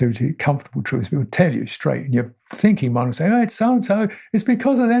 Doesn't necessarily tell you comfortable truths, but it will tell you straight. And your thinking mind will say, oh, it's so-and-so. It's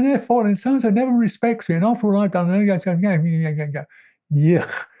because of their fault. And so-and-so never respects me. And after all I've done, yuck,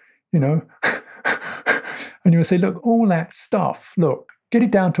 And you'll say, look, all that stuff, look, get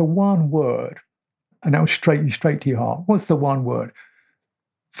it down to one word. And that will straight to your heart. What's the one word?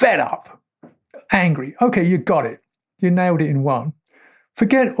 Fed up. Angry. Okay, you got it. You nailed it in one.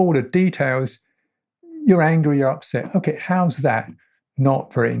 Forget all the details. You're angry, you're upset. Okay, how's that?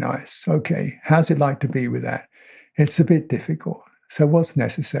 Not very nice. Okay, how's it like to be with that? It's a bit difficult. So what's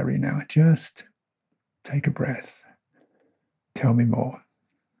necessary now? Just take a breath. Tell me more.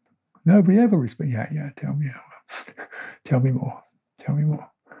 Nobody ever responds. Yeah, tell me more. Tell me more. Tell me more.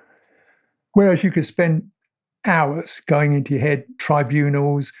 Whereas you could spend hours going into your head,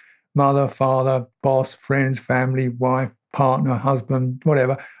 tribunals, mother, father, boss, friends, family, wife, partner, husband,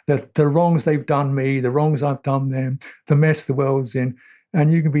 whatever, the wrongs they've done me, the wrongs I've done them, the mess the world's in,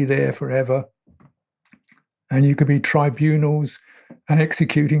 and you can be there forever. And you can be tribunals and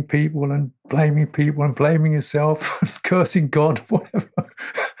executing people and blaming yourself, and cursing God, whatever.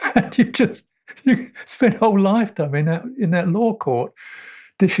 And you spend a whole lifetime in that law court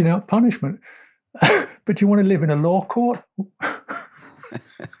dishing out punishment. But you want to live in a law court?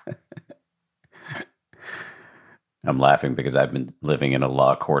 I'm laughing because I've been living in a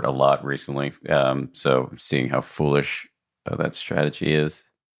law court a lot recently. So seeing how foolish that strategy is.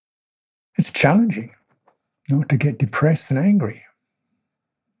 It's challenging not to get depressed and angry.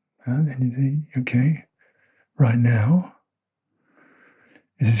 And then you think, okay, right now,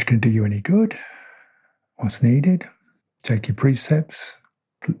 is this going to do you any good? What's needed? Take your precepts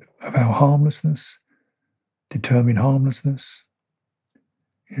about harmlessness, determine harmlessness,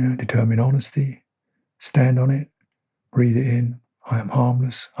 determine honesty, stand on it, breathe it in. I am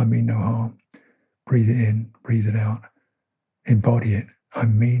harmless, I mean no harm. Breathe it in, breathe it out. Embody it, I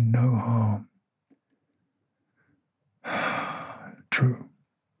mean no harm. True,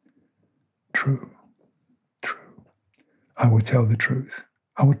 true, true. I will tell the truth.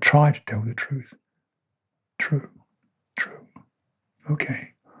 I will try to tell the truth. True, true.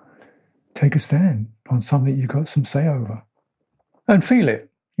 Okay. Take a stand on something you've got some say over. And feel it,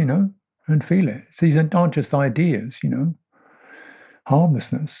 and feel it. So these aren't just ideas,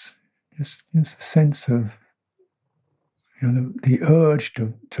 Harmlessness, just a sense of, the urge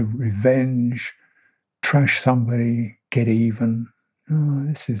to revenge, trash somebody, get even. Oh,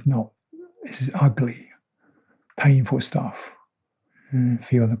 this is ugly, painful stuff.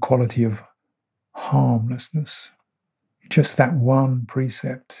 Feel the quality of harmlessness. Just that one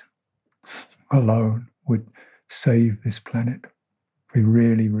precept alone would save this planet if we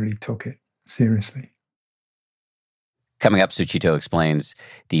really, really took it seriously. Coming up, Sucitto explains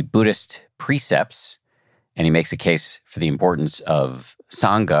the Buddhist precepts, and he makes a case for the importance of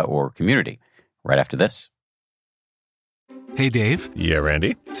Sangha or community right after this. Hey, Dave. Yeah,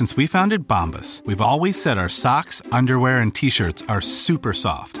 Randy. Since we founded Bombas, we've always said our socks, underwear, and T-shirts are super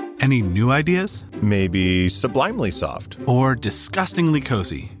soft. Any new ideas? Maybe sublimely soft. Or disgustingly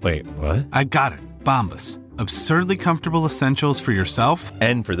cozy. Wait, what? I got it. Bombas. Absurdly comfortable essentials for yourself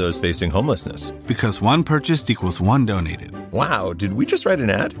and for those facing homelessness. Because one purchased equals one donated. Wow, did we just write an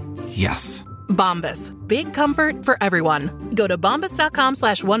ad? Yes. Bombas. Big comfort for everyone. Go to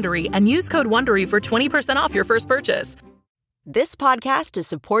bombas.com/Wondery and use code Wondery for 20% off your first purchase. This podcast is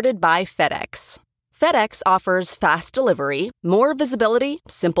supported by FedEx. FedEx offers fast delivery, more visibility,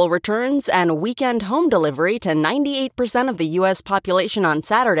 simple returns, and weekend home delivery to 98% of the U.S. population on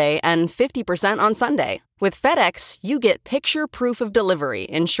Saturday and 50% on Sunday. With FedEx, you get picture proof of delivery,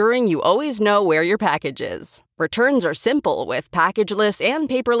 ensuring you always know where your package is. Returns are simple with packageless and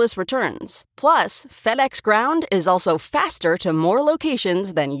paperless returns. Plus, FedEx Ground is also faster to more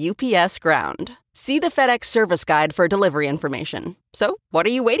locations than UPS Ground. See the FedEx service guide for delivery information. So, what are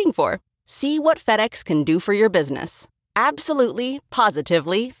you waiting for? See what FedEx can do for your business. Absolutely,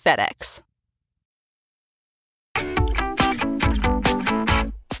 positively FedEx.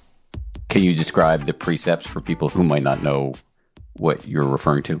 Can you describe the precepts for people who might not know what you're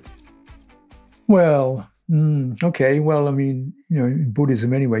referring to? Well, okay. Well, I mean, in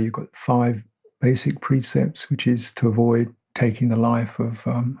Buddhism anyway, you've got 5 basic precepts, which is to avoid taking the life of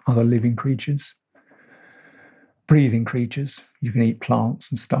other living creatures, breathing creatures. You can eat plants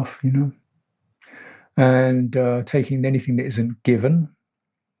and stuff, and taking anything that isn't given.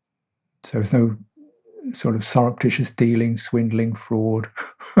 So there's no sort of surreptitious dealing, swindling, fraud,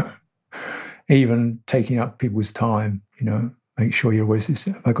 even taking up people's time, make sure you're always,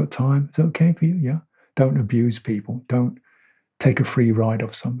 have I got time? Is it okay for you? Yeah. Don't abuse people. Don't take a free ride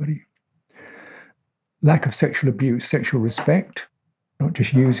off somebody. Lack of sexual abuse, sexual respect, not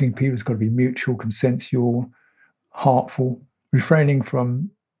just using people. It's got to be mutual, consensual, heartful, refraining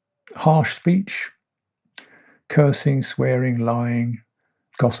from harsh speech, cursing, swearing, lying,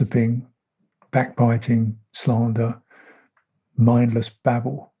 gossiping, backbiting, slander, mindless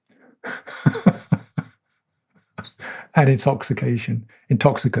babble, and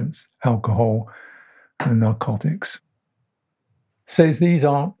intoxicants, alcohol and narcotics. Says these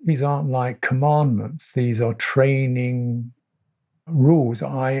aren't like commandments. These are training rules.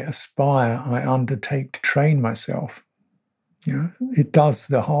 I undertake to train myself.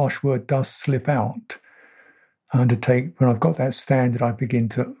 The harsh word does slip out. Undertake, when I've got that standard, I begin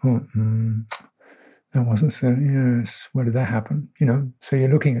to, that wasn't so, yes, where did that happen? So you're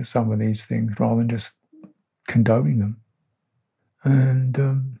looking at some of these things rather than just condoning them.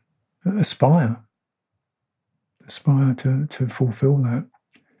 And aspire to fulfill that.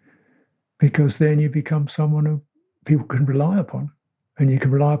 Because then you become someone who people can rely upon, and you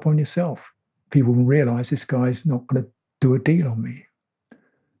can rely upon yourself. People will realize this guy's not going to do a deal on me.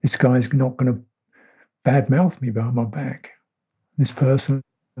 This guy's not going to badmouth me behind my back. This person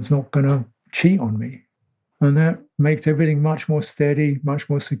is not going to cheat on me. And that makes everything much more steady, much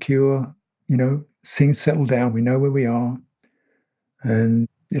more secure. Things settle down. We know where we are. And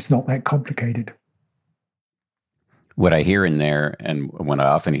it's not that complicated. What I hear in there, and what I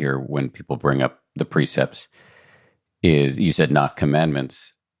often hear when people bring up the precepts, is you said not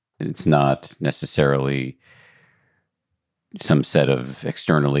commandments. It's not necessarily some set of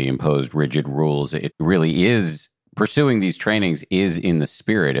externally imposed rigid rules. It really is, pursuing these trainings is in the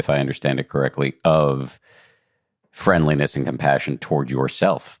spirit, if I understand it correctly, of friendliness and compassion toward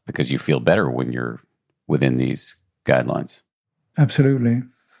yourself, because you feel better when you're within these guidelines. Absolutely.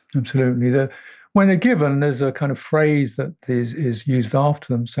 Absolutely. When they're given, there's a kind of phrase that is used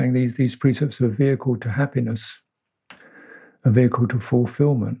after them, saying these precepts are a vehicle to happiness, a vehicle to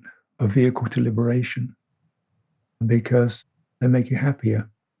fulfillment, a vehicle to liberation, because they make you happier.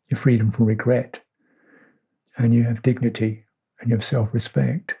 You're freedom from regret, and you have dignity, and you have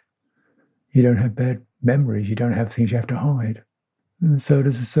self-respect. You don't have bad memories. You don't have things you have to hide. And so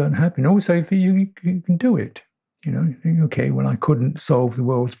there's a certain happiness. Also, if you can do it. You think, okay, well, I couldn't solve the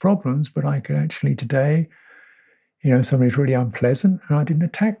world's problems, but I could actually today, somebody's really unpleasant, and I didn't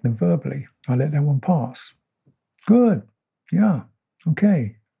attack them verbally. I let that one pass. Good. Yeah.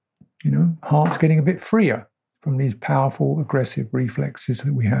 Okay. Heart's getting a bit freer from these powerful, aggressive reflexes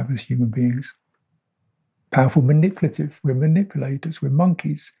that we have as human beings. Powerful manipulative. We're manipulators. We're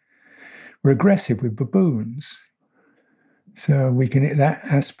monkeys. We're aggressive. We're baboons. So that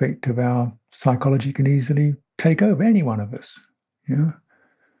aspect of our psychology can easily take over any one of us.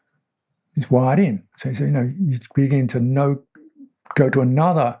 It's wired in. So you begin to go to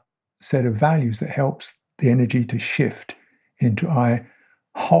another set of values that helps the energy to shift into, I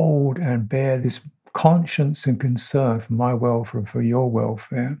hold and bear this conscience and concern for my welfare and for your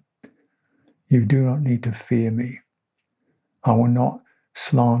welfare. You do not need to fear me. I will not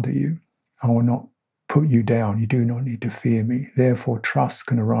slander you. I will not put you down. You do not need to fear me. Therefore, trust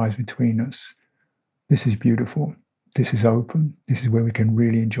can arise between us. This is beautiful. This is open. This is where we can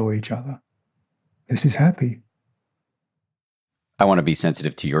really enjoy each other. This is happy. I want to be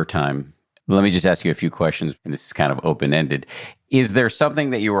sensitive to your time. Let me just ask you a few questions, and this is kind of open-ended. Is there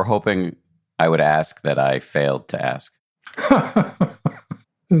something that you were hoping I would ask that I failed to ask?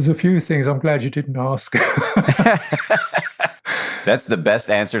 There's a few things I'm glad you didn't ask. That's the best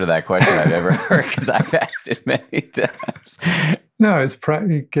answer to that question I've ever heard, because I've asked it many times. No, it's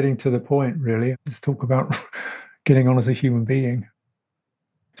practically getting to the point, really. Let's talk about getting on as a human being.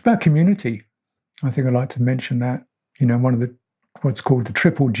 It's about community. I think I'd like to mention that. One of what's called the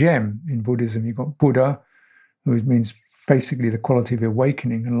triple gem in Buddhism. You've got Buddha, who means basically the quality of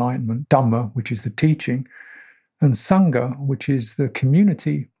awakening, enlightenment, Dhamma, which is the teaching, and Sangha, which is the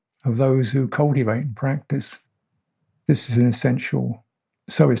community of those who cultivate and practice. This is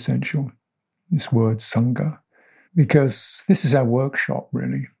so essential, this word Sangha, because this is our workshop,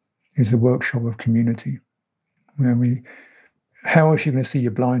 really, is the workshop of community. How else are you going to see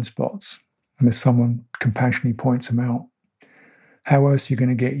your blind spots unless someone compassionately points them out? How else are you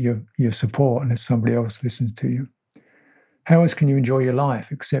going to get your support unless somebody else listens to you? How else can you enjoy your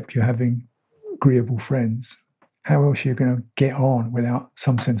life except you're having agreeable friends? How else are you going to get on without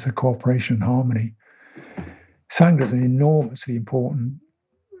some sense of cooperation and harmony? Sangha is an enormously important,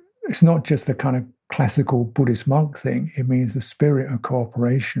 it's not just the kind of classical Buddhist monk thing. It means the spirit of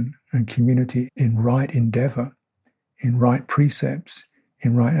cooperation and community in right endeavor, in right precepts,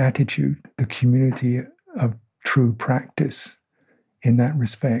 in right attitude, the community of true practice in that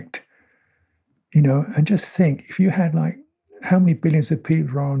respect. And just think, if you had how many billions of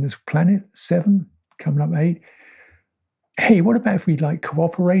people are on this planet? 7, coming up 8. Hey, what about if we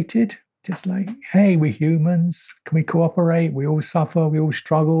cooperated? Just hey, we're humans. Can we cooperate? We all suffer. We all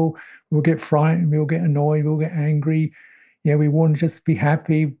struggle. We all get frightened. We all get annoyed. We all get angry. We want to just be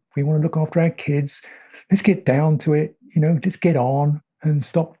happy. We want to look after our kids. Let's get down to it. Just get on and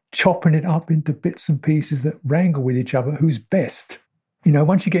stop chopping it up into bits and pieces that wrangle with each other. Who's best?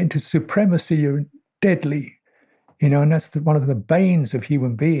 Once you get into supremacy, you're deadly. And that's one of the banes of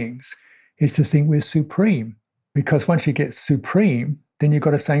human beings, is to think we're supreme. Because once you get supreme, then you've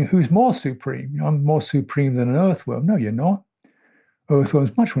got to say, who's more supreme? I'm more supreme than an earthworm. No, you're not.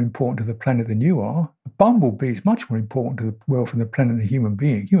 Earthworm's much more important to the planet than you are. A bumblebee is much more important to the world from the planet than a human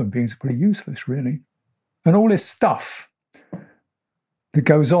being. Human beings are pretty useless, really. And all this stuff that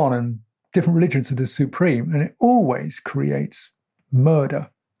goes on, and different religions are the supreme, and it always creates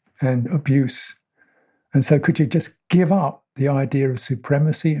murder and abuse. And so could you just give up the idea of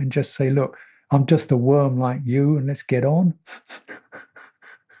supremacy and just say, look, I'm just a worm like you, and let's get on?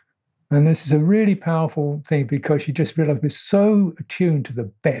 And this is a really powerful thing, because you just realize we're so attuned to the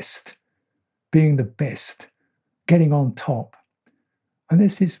best, being the best, getting on top. And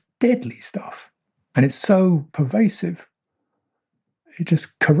this is deadly stuff. And it's so pervasive. it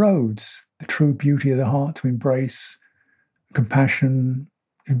just corrodes the true beauty of the heart to embrace compassion,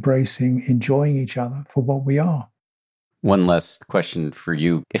 embracing, enjoying each other for what we are. One last question for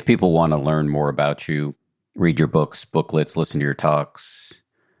you. If people want to learn more about you, read your books, booklets, listen to your talks,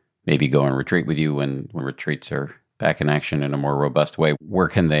 maybe go on retreat with you when retreats are back in action in a more robust way, where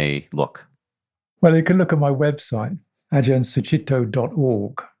can they look? Well, they can look at my website,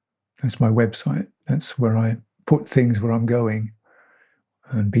 Sucitto.org. That's my website. That's where I put things where I'm going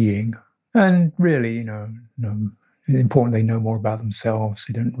and being. And really, it's important they know more about themselves.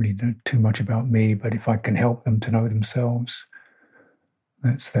 They don't really know too much about me, but if I can help them to know themselves,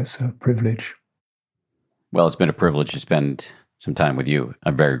 that's a privilege. Well, it's been a privilege to spend some time with you.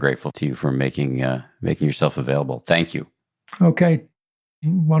 I'm very grateful to you for making yourself available. Thank you. Okay.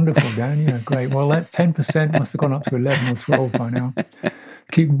 Wonderful, Dan. Yeah, great. Well, that 10% must have gone up to 11 or 12 by now.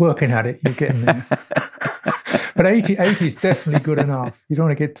 Keep working at it. You're getting there. But 80 is definitely good enough. You don't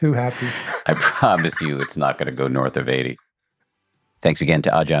want to get too happy. I promise you it's not going to go north of 80. Thanks again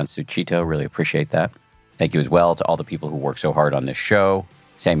to Ajahn Sucitto. Really appreciate that. Thank you as well to all the people who work so hard on this show.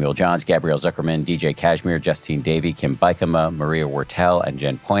 Samuel Johns, Gabrielle Zuckerman, DJ Kashmir, Justine Davey, Kim Bikema, Maria Wortel, and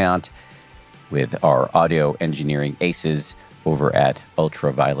Jen Poyant, with our audio engineering aces over at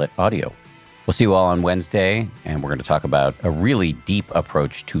Ultraviolet Audio. We'll see you all on Wednesday, and we're going to talk about a really deep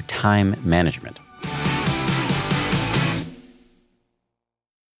approach to time management.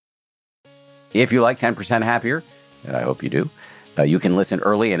 If you like 10% Happier, and I hope you do, you can listen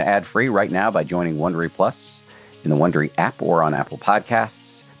early and ad-free right now by joining Wondery Plus in the Wondery app or on Apple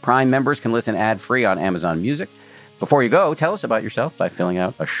Podcasts. Prime members can listen ad-free on Amazon Music. Before you go, tell us about yourself by filling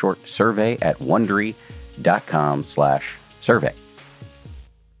out a short survey at Wondery.com/survey.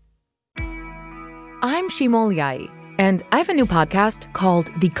 I'm Shimol Yai, and I have a new podcast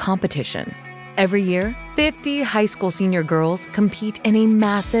called The Competition. Every year, 50 high school senior girls compete in a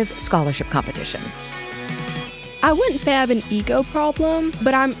massive scholarship competition. I wouldn't say I have an ego problem,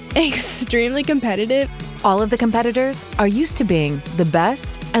 but I'm extremely competitive. All of the competitors are used to being the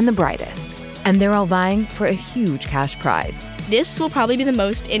best and the brightest, and they're all vying for a huge cash prize. This will probably be the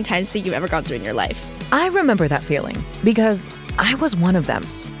most intense thing you've ever gone through in your life. I remember that feeling because I was one of them.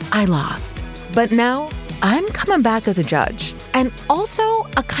 I lost. But now I'm coming back as a judge and also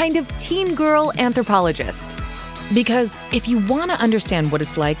a kind of teen girl anthropologist. Because if you want to understand what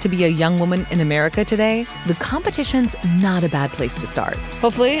it's like to be a young woman in America today, the competition's not a bad place to start.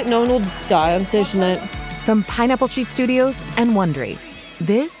 Hopefully, no one will die on stage tonight. From Pineapple Street Studios and Wondery,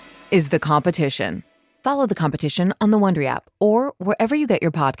 this is The Competition. Follow The Competition on the Wondery app or wherever you get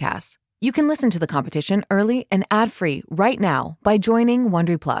your podcasts. You can listen to The Competition early and ad-free right now by joining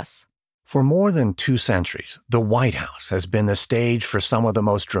Wondery Plus. For more than 2 centuries, the White House has been the stage for some of the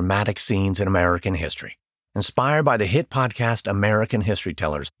most dramatic scenes in American history. Inspired by the hit podcast American History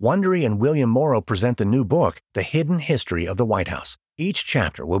Tellers, Wondery and William Morrow present the new book, The Hidden History of the White House. Each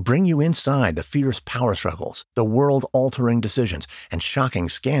chapter will bring you inside the fierce power struggles, the world-altering decisions, and shocking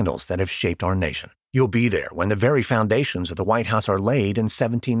scandals that have shaped our nation. You'll be there when the very foundations of the White House are laid in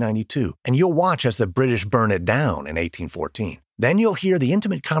 1792, and you'll watch as the British burn it down in 1814. Then you'll hear the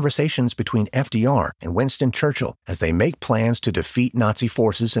intimate conversations between FDR and Winston Churchill as they make plans to defeat Nazi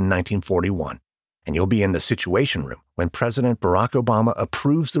forces in 1941. And you'll be in the Situation Room when President Barack Obama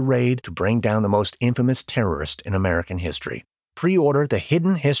approves the raid to bring down the most infamous terrorist in American history. Pre-order The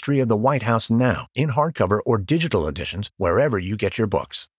Hidden History of the White House now in hardcover or digital editions wherever you get your books.